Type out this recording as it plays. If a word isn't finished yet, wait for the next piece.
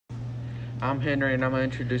I'm Henry, and I'm going to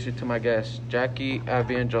introduce you to my guests, Jackie,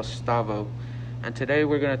 Abby, and Gustavo. And today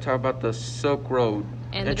we're going to talk about the Silk Road.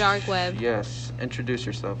 And the dark web. Yes. Introduce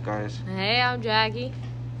yourself, guys. Hey, I'm Jackie.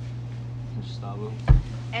 Gustavo.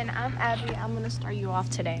 And I'm Abby. I'm going to start you off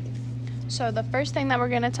today. So the first thing that we're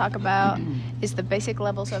going to talk about is the basic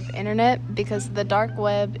levels of internet, because the dark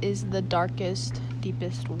web is the darkest,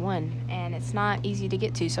 deepest one, and it's not easy to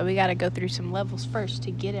get to. So we got to go through some levels first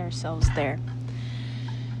to get ourselves there.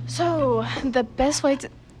 So the best way to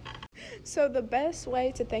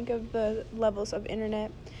think of the levels of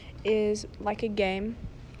internet is like a game,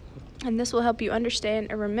 and this will help you understand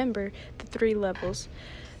and remember the 3 levels.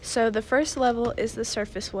 So the first level is the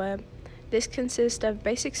surface web. This consists of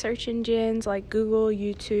basic search engines like Google,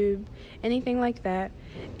 YouTube, anything like that,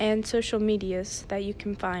 and social medias that you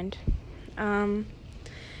can find.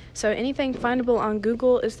 So anything findable on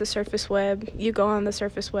Google is the surface web. You go on the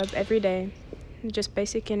surface web every day. Just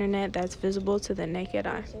basic internet that's visible to the naked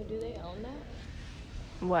eye. So do they own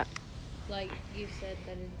that? What? Like you said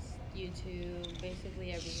that it's YouTube,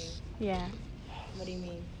 basically everything. Yeah. What do you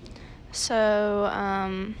mean? So,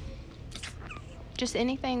 just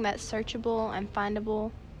anything that's searchable and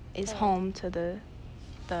findable is home to the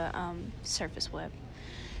surface web.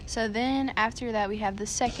 So then after that we have the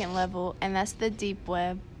second level, and that's the deep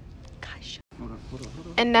web. Gosh. Hold on.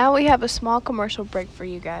 And now we have a small commercial break for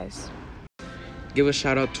you guys. Give a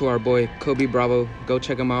shout out to our boy, Kobe Bravo. Go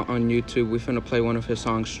check him out on YouTube. We finna play one of his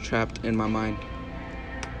songs, Trapped in My Mind.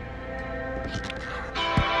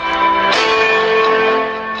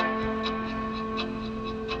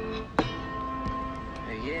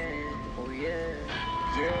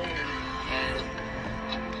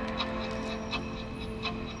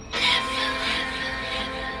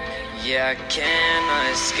 Yeah, I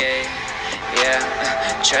cannot escape.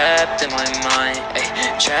 Yeah, trapped in my mind.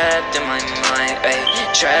 Ay, trapped in my mind.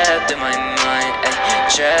 Ay, trapped in my mind. Ay,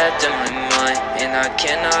 trapped in my mind, and I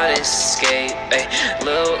cannot escape. Ay,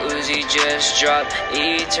 Lil Uzi just dropped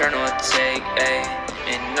Eternal Take. Ay,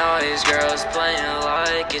 and all these girls playing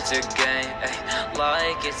like it's a game. Ay,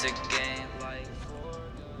 like it's a game.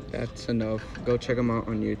 That's enough. Go check him out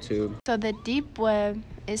on YouTube. So the deep web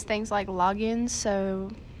is things like logins,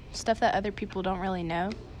 so stuff that other people don't really know.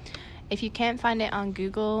 If you can't find it on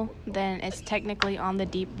Google, then it's technically on the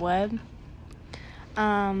deep web.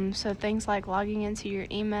 So things like logging into your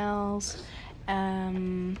emails,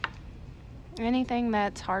 anything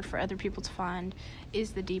that's hard for other people to find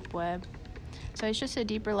is the deep web. So it's just a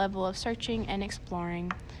deeper level of searching and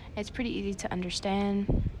exploring. It's pretty easy to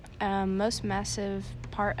understand. Most massive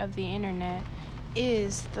part of the internet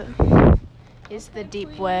is the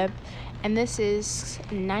deep web, and this is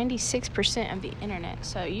 96% of the internet.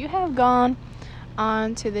 So you have gone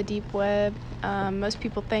on to the deep web. Most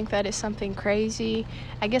people think that it's something crazy,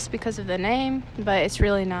 I guess because of the name, but it's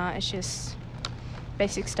really not. It's just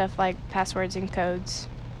basic stuff like passwords and codes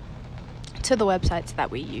to the websites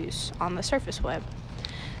that we use on the surface web.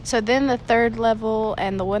 So then the third level,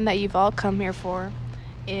 and the one that you've all come here for,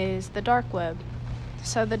 is the dark web.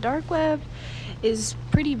 So the dark web is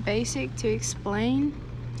pretty basic to explain.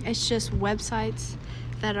 It's just websites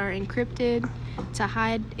that are encrypted to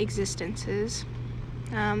hide existences.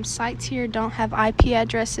 Sites here don't have IP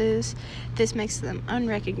addresses. This makes them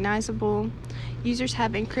unrecognizable. Users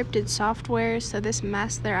have encrypted software, so this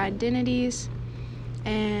masks their identities.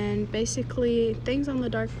 And basically, things on the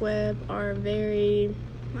dark web are very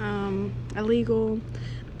illegal,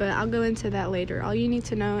 but I'll go into that later. All you need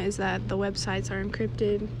to know is that the websites are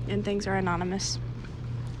encrypted and things are anonymous.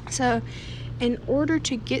 So in order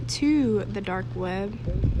to get to the dark web,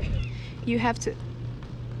 you have to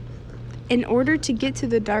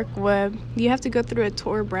go through a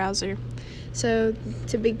Tor browser. So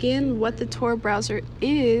to begin, what the Tor browser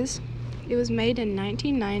is, it was made in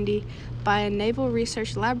 1990 by a naval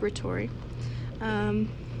research laboratory.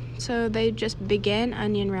 So they just began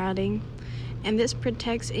onion routing, and this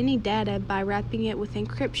protects any data by wrapping it with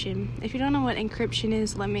encryption. If you don't know what encryption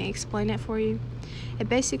is, let me explain it for you. It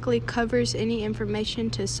basically covers any information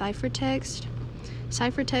to ciphertext.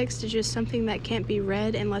 Ciphertext is just something that can't be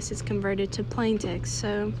read unless it's converted to plain text.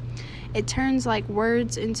 So it turns like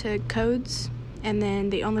words into codes, and then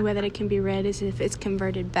the only way that it can be read is if it's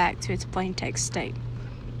converted back to its plain text state.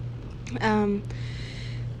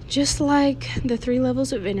 Just like the 3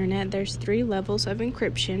 levels of internet, there's 3 levels of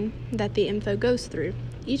encryption that the info goes through.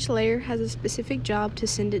 Each layer has a specific job to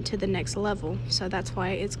send it to the next level, so that's why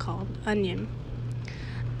it's called onion.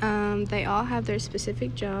 They all have their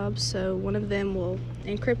specific jobs, so one of them will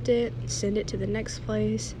encrypt it, send it to the next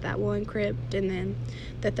place, that will encrypt, and then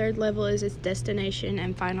the third level is its destination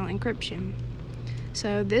and final encryption.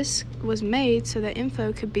 So this was made so that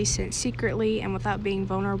info could be sent secretly and without being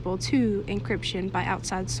vulnerable to encryption by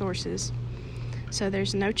outside sources. So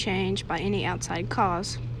there's no change by any outside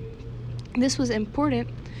cause. This was important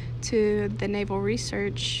to the naval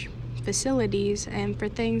research facilities and for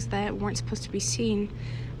things that weren't supposed to be seen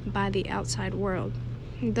by the outside world.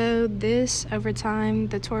 Though this, over time,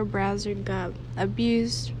 the Tor browser got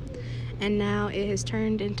abused, and now it has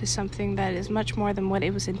turned into something that is much more than what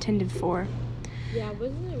it was intended for. Yeah,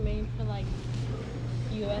 wasn't it made for like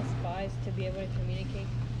U.S. spies to be able to communicate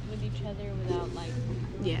with each other without like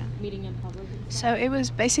meeting in public? So it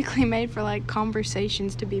was basically made for like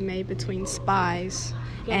conversations to be made between spies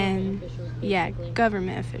and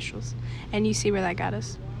government officials. And you see where that got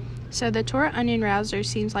us. So the Tor Onion browser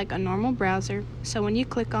seems like a normal browser. So when you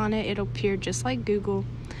click on it, it'll appear just like Google,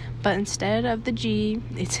 but instead of the G,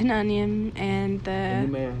 it's an onion, and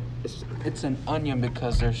it's an onion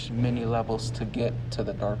because there's many levels to get to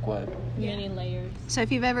the dark web. Many layers. So if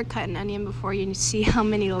you've ever cut an onion before, you see how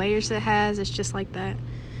many layers it has. It's just like that.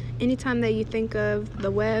 Anytime that you think of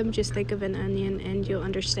the web, just think of an onion and you'll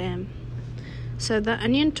understand. So the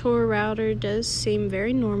Onion Tor router does seem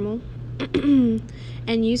very normal.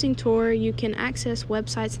 And using Tor, you can access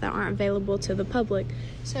websites that aren't available to the public.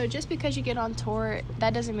 So just because you get on Tor,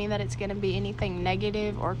 that doesn't mean that it's going to be anything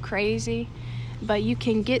negative or crazy, but you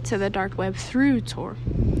can get to the dark web through Tor.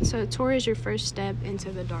 So Tor is your first step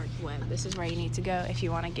into the dark web. This is where you need to go if you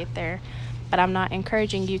want to get there, but I'm not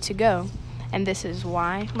encouraging you to go, and this is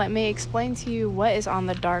why. Let me explain to you what is on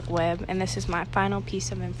the dark web, and this is my final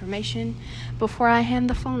piece of information before I hand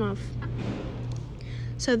the phone off.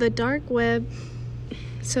 So the dark web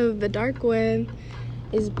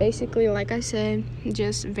is basically, like I said,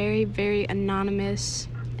 just very, very anonymous,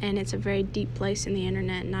 and it's a very deep place in the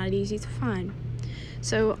internet, not easy to find.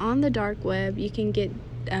 So on the dark web, you can get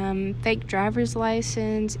fake driver's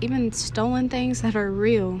license, even stolen things that are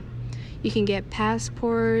real. You can get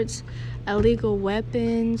passports, illegal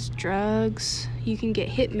weapons, drugs. You can get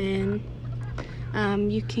hitmen.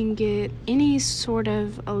 You can get any sort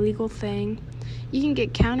of illegal thing. You can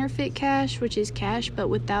get counterfeit cash, which is cash, but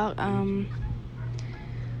without,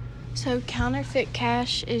 so counterfeit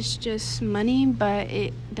cash is just money, but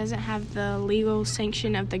it doesn't have the legal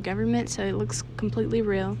sanction of the government, so it looks completely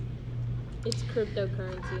real. It's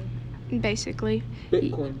cryptocurrency. Basically.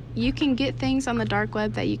 Bitcoin. You can get things on the dark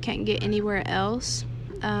web that you can't get anywhere else.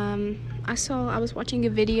 I was watching a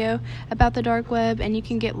video about the dark web, and you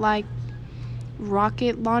can get like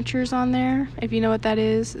rocket launchers on there. If you know what that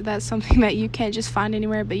is, that's something that you can't just find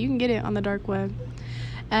anywhere, but you can get it on the dark web.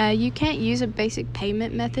 You can't use a basic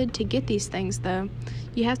payment method to get these things, though.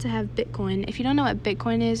 You have to have Bitcoin. If you don't know what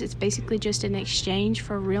Bitcoin is, it's basically just an exchange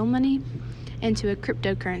for real money into a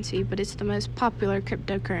cryptocurrency, but it's the most popular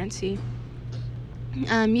cryptocurrency.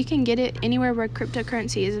 You can get it anywhere where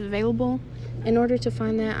cryptocurrency is available. In order to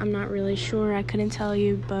find that, I'm not really sure. I couldn't tell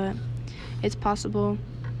you, but it's possible.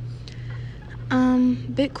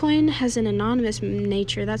 Bitcoin has an anonymous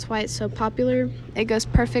nature. That's why it's so popular. It goes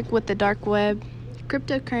perfect with the dark web.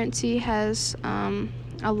 Cryptocurrency has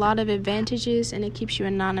a lot of advantages, and it keeps you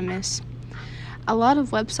anonymous. A lot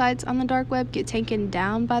of websites on the dark web get taken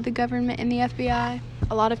down by the government and the FBI.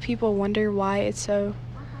 A lot of people wonder why it's so...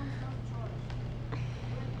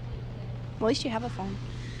 Well, at least you have a phone.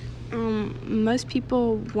 Most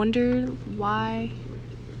people wonder why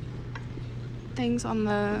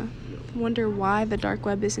the dark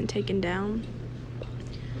web isn't taken down.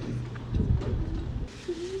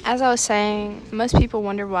 As I was saying, most people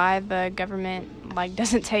wonder why the government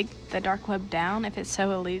doesn't take the dark web down if it's so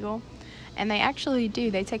illegal. And they actually do.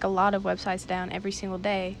 They take a lot of websites down every single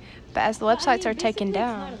day. But as the websites are taken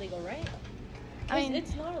down... It's not illegal, right?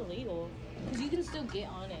 It's not illegal. Because you can still get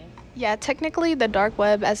on it. Yeah, technically the dark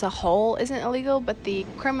web as a whole isn't illegal, but the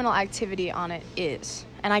criminal activity on it is.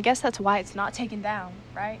 And I guess that's why it's not taken down,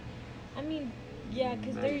 right? I mean, yeah,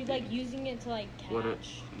 because they're using it to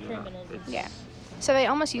catch criminals. Yeah. So they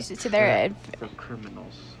almost use it to their for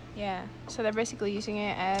criminals. Yeah. So they're basically using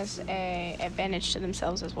it as a advantage to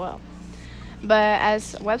themselves as well. But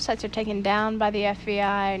as websites are taken down by the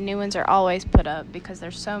FBI, new ones are always put up because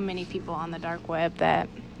there's so many people on the dark web that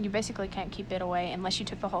you basically can't keep it away unless you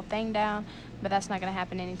took the whole thing down, but that's not going to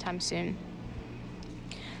happen anytime soon.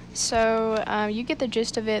 So you get the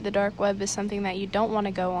gist of it. The dark web is something that you don't want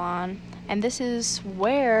to go on, and this is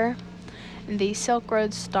where the Silk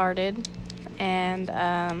Road started. And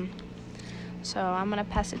so I'm going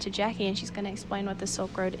to pass it to Jackie, and she's going to explain what the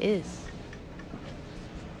Silk Road is.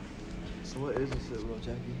 So what is the Silk Road,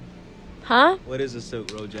 Jackie? Huh? What is the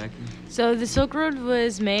Silk Road, Jackie? So the Silk Road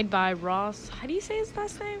was made by Ross. How do you say his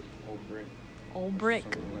last name?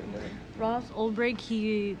 Ulbricht. Ross Ulbricht,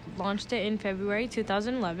 he launched it in February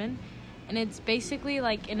 2011, and it's basically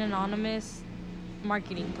like an anonymous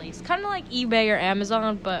marketing place, kind of like eBay or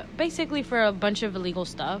Amazon, but basically for a bunch of illegal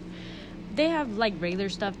stuff. They have like regular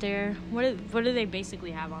stuff there. What do they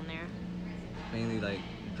basically have on there? Mainly like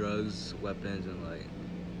drugs, weapons, and like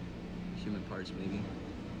human parts, maybe.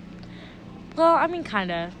 Well, I mean,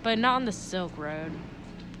 kinda, but not on the Silk Road,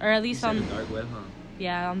 or at least on the dark web, huh?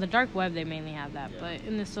 Yeah, on the dark web they mainly have that, but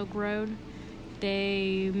in the Silk Road,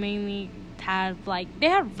 they mainly have like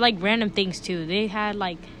random things too. They had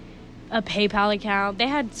like a PayPal account. They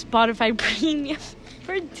had Spotify Premium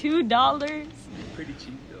for $2. Pretty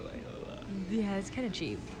cheap though, like Yeah, it's kind of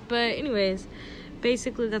cheap. But anyways,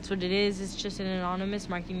 basically that's what it is. It's just an anonymous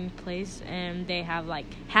marketing place, and they have like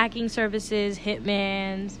hacking services,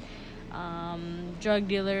 hitmans, drug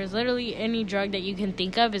dealers. Literally any drug that you can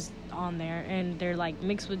think of is on there, and they're like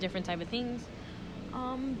mixed with different type of things.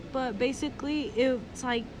 But basically it's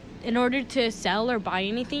like in order to sell or buy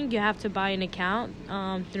anything, you have to buy an account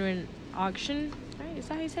through an auction, right? Is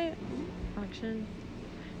that how you say it? Auction.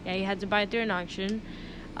 Yeah, you had to buy it through an auction.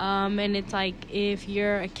 And it's like if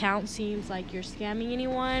your account seems like you're scamming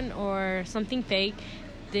anyone or something fake,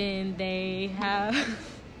 then they have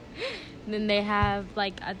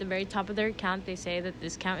like at the very top of their account, they say that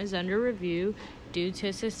this account is under review due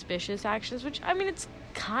to suspicious actions, which I mean it's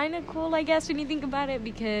kind of cool, I guess, when you think about it,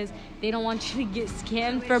 because they don't want you to get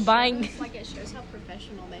scammed for buying. Like it shows how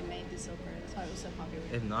professional they made the Silk Road. That's why it was so popular.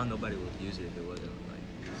 If not, nobody would use it if it wasn't like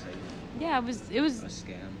safe. Yeah, it was A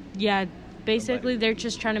scam. yeah, basically they're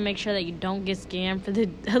just trying to make sure that you don't get scammed for the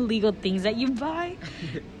illegal things that you buy.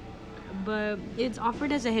 But it's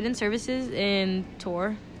offered as a hidden services in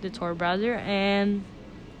Tor, the Tor browser, and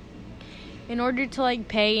in order to like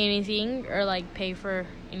pay anything or like pay for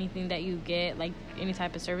anything that you get, like any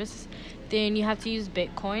type of service, then you have to use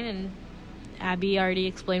Bitcoin, and Abby already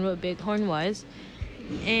explained what Bitcoin was.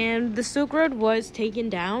 And the Silk Road was taken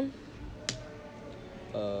down.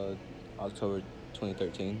 October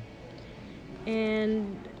 2013.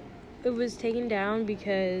 And it was taken down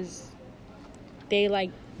because they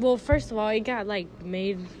first of all, it got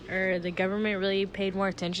the government really paid more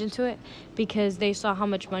attention to it because they saw how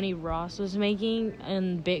much money Ross was making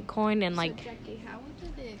in Bitcoin, and So Jackie, how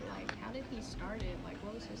did he start it? Like,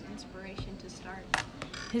 what was his inspiration to start?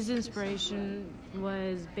 his inspiration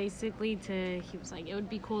was basically he was like, it would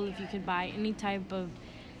be cool if you could buy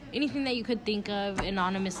anything that you could think of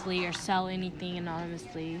anonymously or sell anything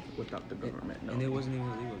anonymously. Without the government, no. And it wasn't even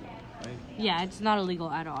illegal though, right? Yeah, it's not illegal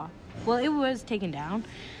at all. Well, it was taken down,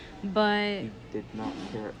 but He did not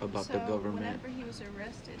care about the government. Whenever he was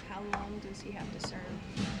arrested, how long does he have to serve?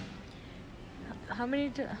 how many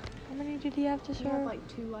did he have to He had serve?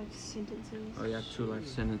 like 2 life sentences. Oh yeah, 2 life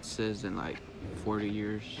sentences and like 40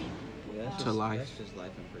 years. Yeah, that's To just, life. That's just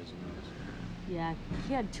life in prison. Yeah,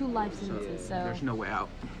 he had 2 life So sentences. So there's no way out.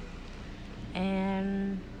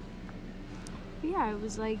 and yeah, it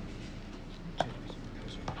was like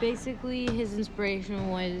basically his inspiration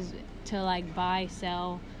was to like buy,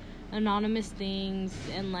 sell anonymous things,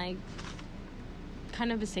 and like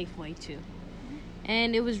kind of a safe way too.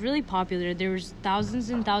 And it was really popular. There was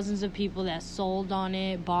thousands and thousands of people that sold on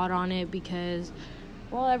it, bought on it, because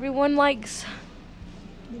well, everyone likes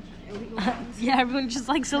yeah, everyone just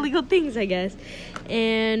likes illegal things, I guess.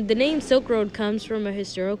 And the name Silk Road comes from a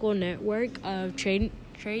historical network of trade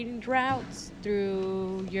routes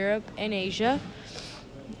through Europe and Asia.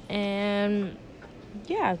 And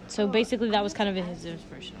yeah, so basically that was kind of his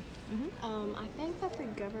inspiration. I think that the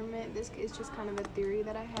government, this is just kind of a theory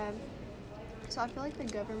that I have. So I feel like the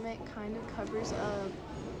government kind of covers up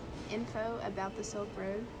info about the Silk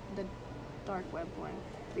Road, the dark web one.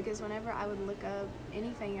 Because whenever I would look up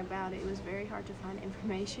anything about it, it was very hard to find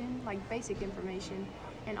information, like basic information.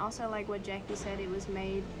 And also like what Jackie said, it was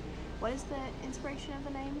made, what is the inspiration of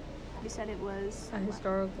the name? You said it was A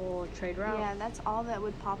historical trade route. Yeah, that's all that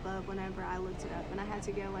would pop up whenever I looked it up, and I had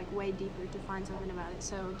to go like way deeper to find something about it.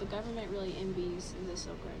 So the government really envies the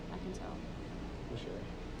Silk Road, I can tell. For sure.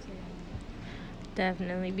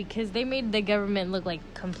 Definitely, because they made the government look like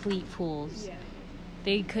complete fools. Yeah.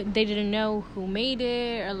 They didn't know who made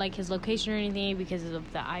it or like his location or anything because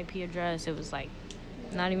of the IP address. It was like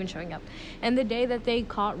not even showing up. And the day that they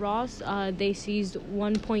caught Ross, they seized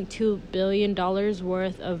 $1.2 billion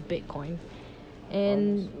worth of Bitcoin.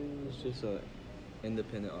 And Honestly, he was just an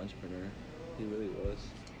independent entrepreneur. He really was.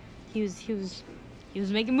 he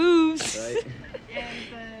was making moves. Right?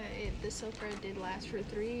 And the Silk Road did last for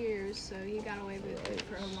 3 years, so he got away with it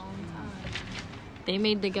for a long time. They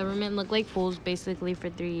made the government look like fools basically for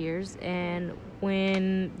 3 years, and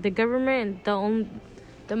when the government,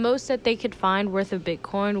 the most that they could find worth of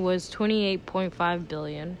Bitcoin was 28.5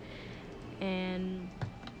 billion, and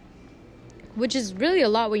which is really a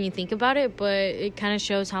lot when you think about it, but it kind of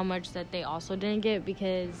shows how much that they also didn't get,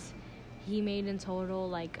 because he made in total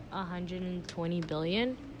like 120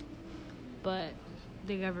 billion, but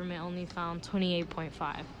the government only found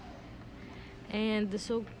 28.5. And the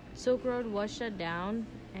Silk Road was shut down,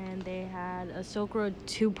 and they had a Silk Road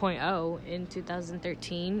 2.0 in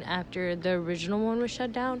 2013 after the original one was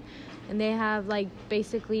shut down. And they have like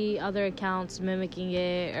basically other accounts mimicking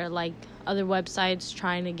it, or like other websites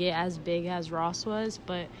trying to get as big as Ross was,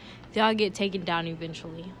 but they all get taken down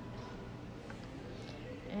eventually.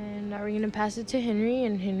 And now we're going to pass it to Henry,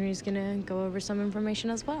 and Henry's going to go over some information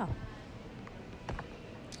as well.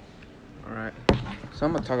 All right. So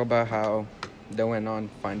I'm going to talk about how they went on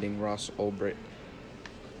finding Ross Ulbricht.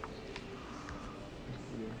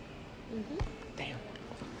 Damn.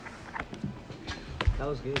 That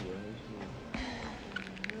was good, bro.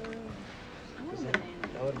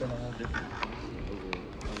 That would have been a whole different.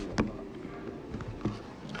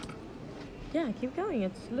 Yeah, keep going.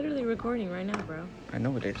 It's literally recording right now, bro. I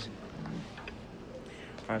know it is.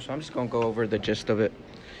 All right, so I'm just going to go over the gist of it.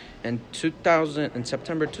 In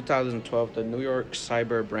September 2012, the New York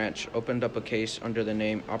Cyber Branch opened up a case under the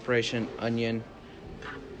name Operation Onion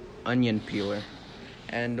Peeler.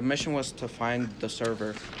 And the mission was to find the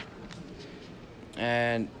server.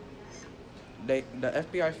 And the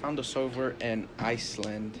FBI found the server in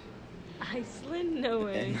Iceland. Iceland? No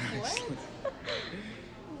way. Iceland.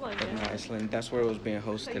 Oh my In God. Iceland. That's where it was being So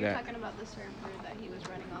hosted you're at. talking about the server that he was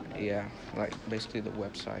running off of? Yeah, like basically the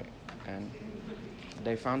website. And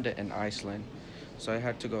they found it in Iceland. So I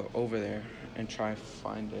had to go over there and try to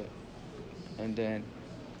find it. And then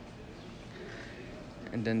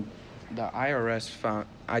the IRS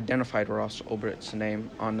identified Ross Ulbricht's name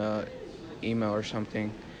on a email or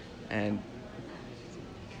something, and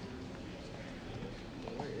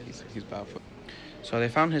he's about to. So they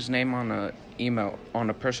found his name on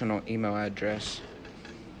a personal email address.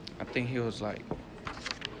 I think he was like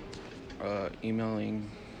emailing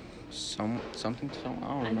something to someone. I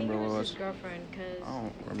don't remember what it was. His girlfriend, I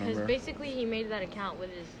don't because remember. basically he made that account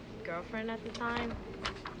with his girlfriend at the time.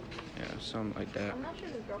 Yeah, something like that. I'm not sure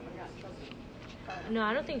his girlfriend got in trouble. No,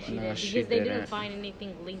 I don't think she No, did, she because they didn't didn't. find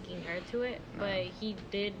anything linking her to it. No. But he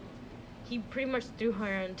did. He pretty much threw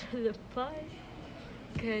her under the bus,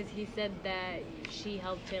 because he said that she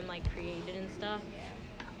helped him like create it and stuff.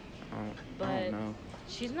 I But don't know.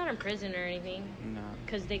 she's not in prison or anything, No.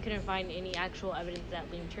 because they couldn't find any actual evidence that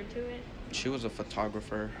linked her to it. She was a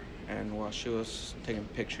photographer, and while she was taking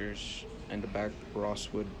pictures in the back, Ross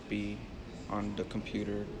would be on the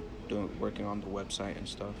computer working on the website and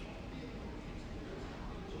stuff.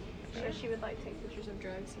 So she would like take pictures of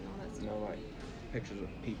drugs and all that stuff. You know, like pictures of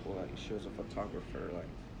people. Like she was a photographer.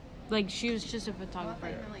 Like, she was just a Well, I photographer. thought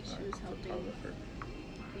you meant like she was helping. Photographer.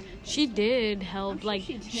 She did help. sure Like,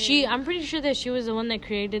 she did. I'm pretty sure that she was the one that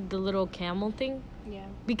created the little camel thing. Yeah.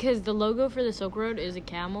 Because the logo for the Silk Road is a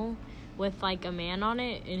camel with like a man on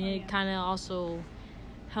it, and it kind of also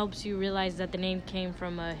helps you realize that the name came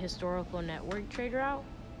from a historical network trade route.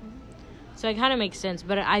 So it kind of makes sense,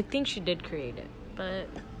 but I think she did create it. But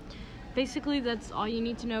basically, that's all you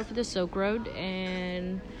need to know for the Silk Road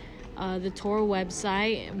and the tour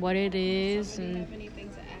website, what it is, Do you and have anything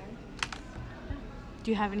to add?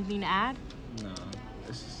 do you have anything to add? No,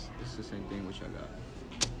 it's the same thing which I got.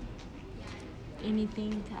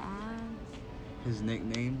 Anything to add? His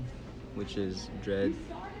nickname, which is Dread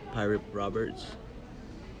Pirate Roberts.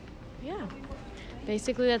 Yeah.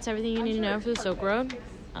 Basically, that's everything you need to know for the Silk Road.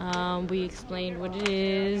 We explained what it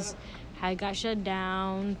is, how it got shut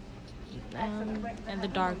down, and the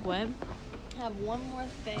dark web. I have one more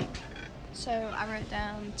thing. So I wrote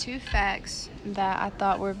down 2 facts that I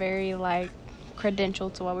thought were very credential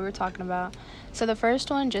to what we were talking about. So the first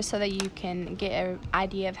one, just so that you can get an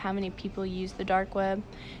idea of how many people use the dark web,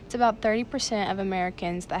 it's about 30% of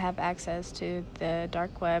Americans that have access to the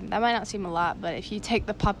dark web. That might not seem a lot, but if you take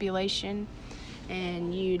the population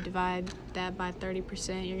and you divide that by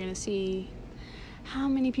 30%, you're going to see how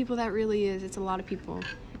many people that really is. It's a lot of people.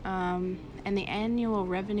 And the annual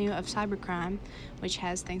revenue of cybercrime, which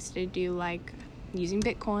has things to do like using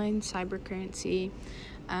Bitcoin, cybercurrency.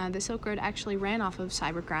 The Silk Road actually ran off of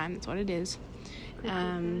cybercrime. That's what it is.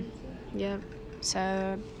 Yep.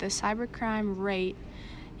 So the cybercrime rate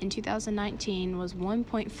in 2019 was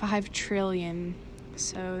 1.5 trillion.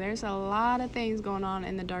 So there's a lot of things going on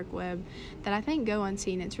in the dark web that I think go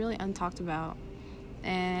unseen. It's really untalked about.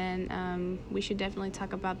 and we should definitely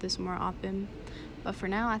talk about this more often. But for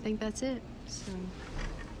now, I think that's it. So.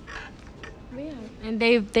 Yeah, and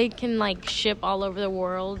they can like ship all over the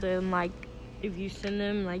world, and like if you send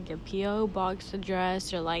them like a PO box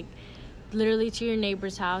address or like literally to your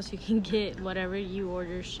neighbor's house, you can get whatever you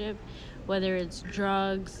order shipped, whether it's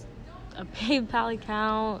drugs, a PayPal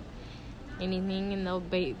account, anything, and they'll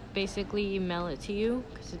basically email it to you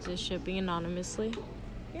because it's just shipping anonymously.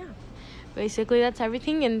 Yeah, basically that's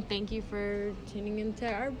everything, and thank you for tuning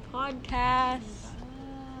into our podcast.